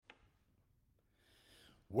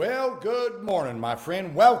Well, good morning, my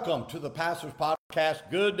friend. Welcome to the Pastor's Podcast.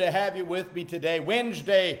 Good to have you with me today,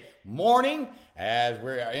 Wednesday morning, as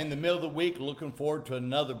we're in the middle of the week. Looking forward to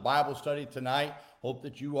another Bible study tonight. Hope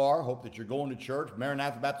that you are. Hope that you're going to church,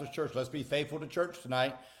 Maranatha Baptist Church. Let's be faithful to church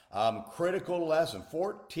tonight. Critical lesson,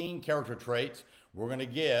 14 character traits we're going to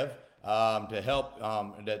give to help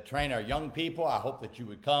to train our young people. I hope that you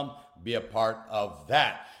would come be a part of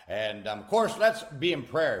that. And of course, let's be in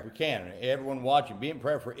prayer if we can. Everyone watching, be in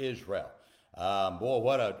prayer for Israel. Boy,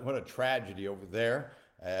 what a tragedy over there.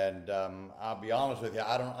 And I'll be honest with you,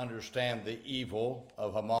 I don't understand the evil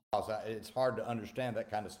of Hamas. It's hard to understand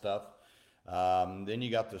that kind of stuff. Then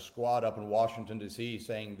you got the squad up in Washington, D.C.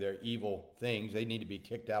 saying they're evil things. They need to be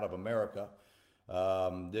kicked out of America.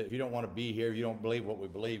 If you don't want to be here, if you don't believe what we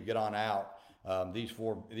believe, get on out. These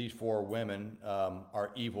four women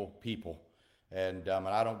are evil people. And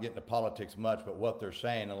I don't get into politics much, but what they're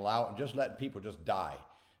saying, just letting people just die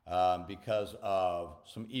because of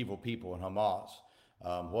some evil people in Hamas.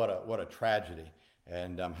 What a tragedy.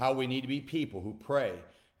 And how we need to be people who pray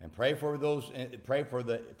and pray for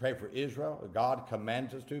Israel. God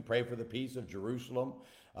commands us to pray for the peace of Jerusalem.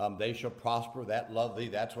 They shall prosper that love thee.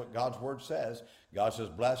 That's what God's word says. God says,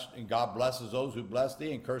 bless, and God blesses those who bless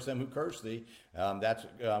thee and curse them who curse thee. That's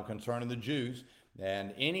concerning the Jews.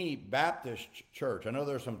 And any Baptist church, I know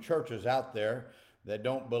there's some churches out there that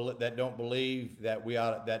don't believe that don't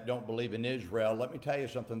believe in Israel. Let me tell you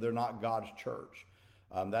something, they're not God's church.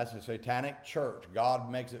 That's a satanic church.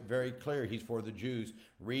 God makes it very clear he's for the Jews.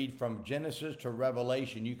 Read from Genesis to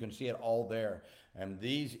Revelation. You can see it all there. And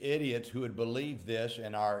these idiots who would believe this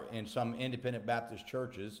and are in some independent Baptist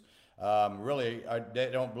churches they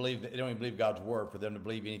don't even believe God's word for them to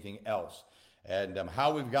believe anything else. And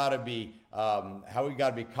how we've got to be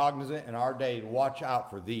cognizant in our day to watch out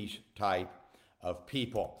for these type of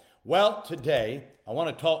people. Well, today I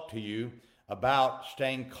want to talk to you about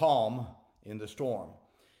staying calm in the storm.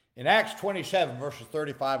 In Acts 27, verses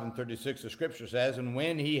 35 and 36, the scripture says, "And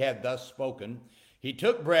when he had thus spoken, he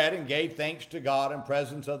took bread and gave thanks to God in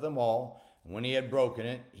presence of them all. And when he had broken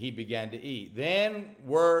it, he began to eat. Then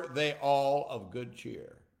were they all of good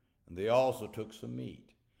cheer, and they also took some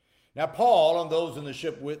meat. Now Paul and those in the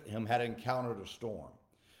ship with him had encountered a storm."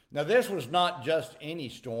 Now this was not just any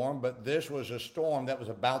storm, but this was a storm that was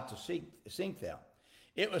about to sink them.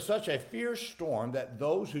 It was such a fierce storm that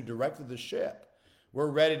those who directed the ship were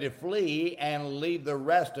ready to flee and leave the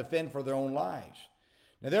rest to fend for their own lives.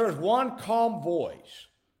 Now there was one calm voice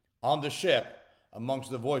on the ship amongst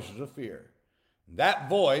the voices of fear. That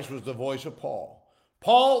voice was the voice of Paul.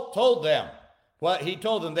 Paul told them he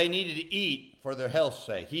told them they needed to eat for their health's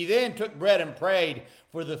sake. He then took bread and prayed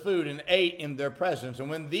for the food and ate in their presence. And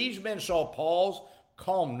when these men saw Paul's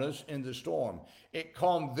calmness in the storm, it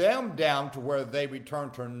calmed them down to where they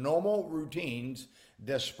returned to normal routines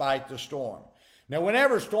despite the storm. Now,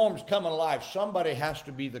 whenever storms come in life, somebody has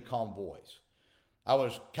to be the calm voice. I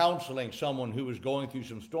was counseling someone who was going through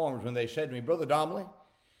some storms when they said to me, "Brother Donnelly,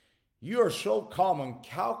 you are so calm and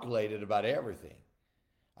calculated about everything."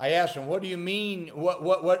 I asked him, "What do you mean?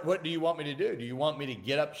 What do you want me to do? Do you want me to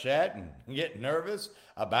get upset and get nervous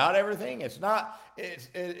about everything?" It's not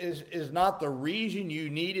the reason you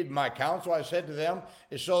needed my counsel. I said to them,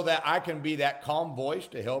 is so that I can be that calm voice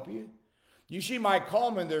to help you. You see, my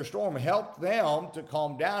calm in their storm helped them to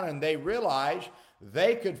calm down, and they realized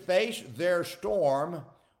they could face their storm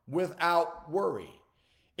without worry.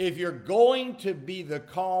 If you're going to be the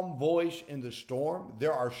calm voice in the storm,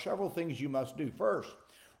 there are several things you must do. First,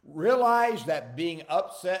 realize that being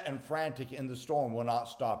upset and frantic in the storm will not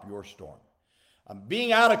stop your storm.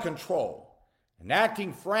 Being out of control and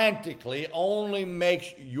acting frantically only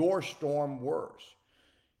makes your storm worse.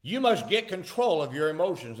 You must get control of your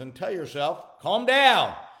emotions and tell yourself, calm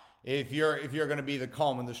down, if you're going to be the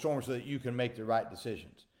calm in the storm so that you can make the right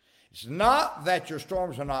decisions. It's not that your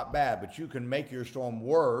storms are not bad, but you can make your storm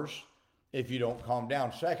worse if you don't calm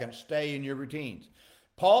down. Second, stay in your routines.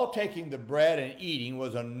 Paul taking the bread and eating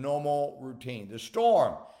was a normal routine. The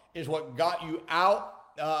storm is what got you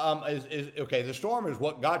out. The storm is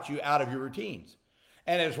what got you out of your routines,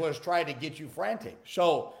 and it's what's trying to get you frantic.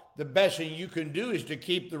 So the best thing you can do is to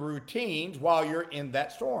keep the routines while you're in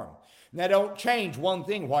that storm. Now, don't change one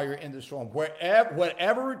thing while you're in the storm.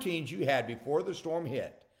 Whatever routines you had before the storm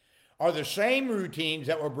hit are the same routines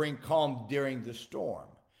that will bring calm during the storm.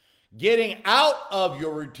 Getting out of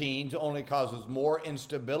your routines only causes more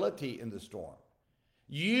instability in the storm.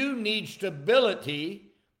 You need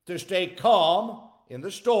stability to stay calm in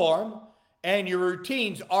the storm, and your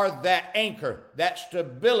routines are that anchor, that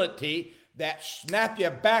stability that snap you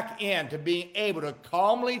back into being able to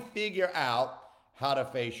calmly figure out how to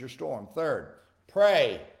face your storm. Third,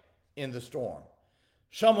 pray in the storm.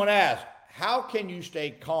 Someone asked, how can you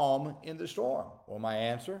stay calm in the storm? Well, my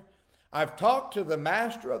answer, I've talked to the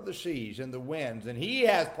master of the seas and the winds, and he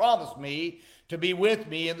has promised me to be with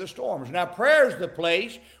me in the storms. Now, prayer is the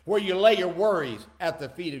place where you lay your worries at the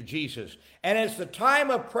feet of Jesus. And it's the time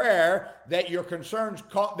of prayer that your concerns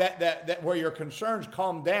where your concerns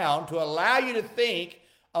calm down to allow you to think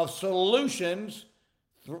of solutions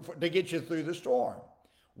to get you through the storm.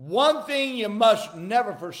 One thing you must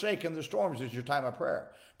never forsake in the storms is your time of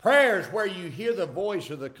prayer. Prayer is where you hear the voice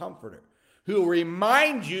of the Comforter, who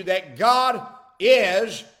reminds you that God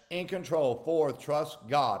is in control. Fourth, trust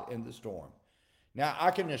God in the storm. Now,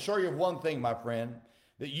 I can assure you of one thing, my friend,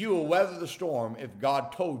 that you will weather the storm if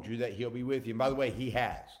God told you that he'll be with you. And by the way, he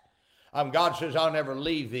has. God says, I'll never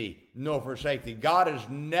leave thee nor forsake thee. God has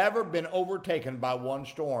never been overtaken by one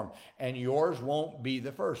storm, and yours won't be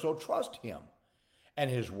the first. So trust him and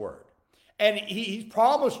his word. And he's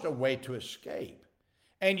promised a way to escape.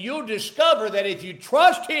 And you'll discover that if you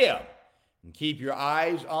trust him and keep your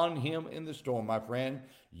eyes on him in the storm, my friend,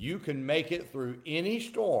 you can make it through any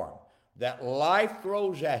storm that life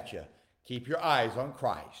throws at you. Keep your eyes on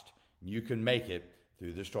Christ. You can make it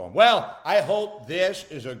through the storm. Well, I hope this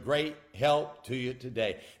is a great help to you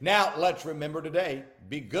today. Now, let's remember today,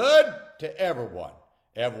 be good to everyone.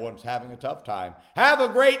 Everyone's having a tough time. Have a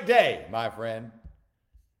great day, my friend.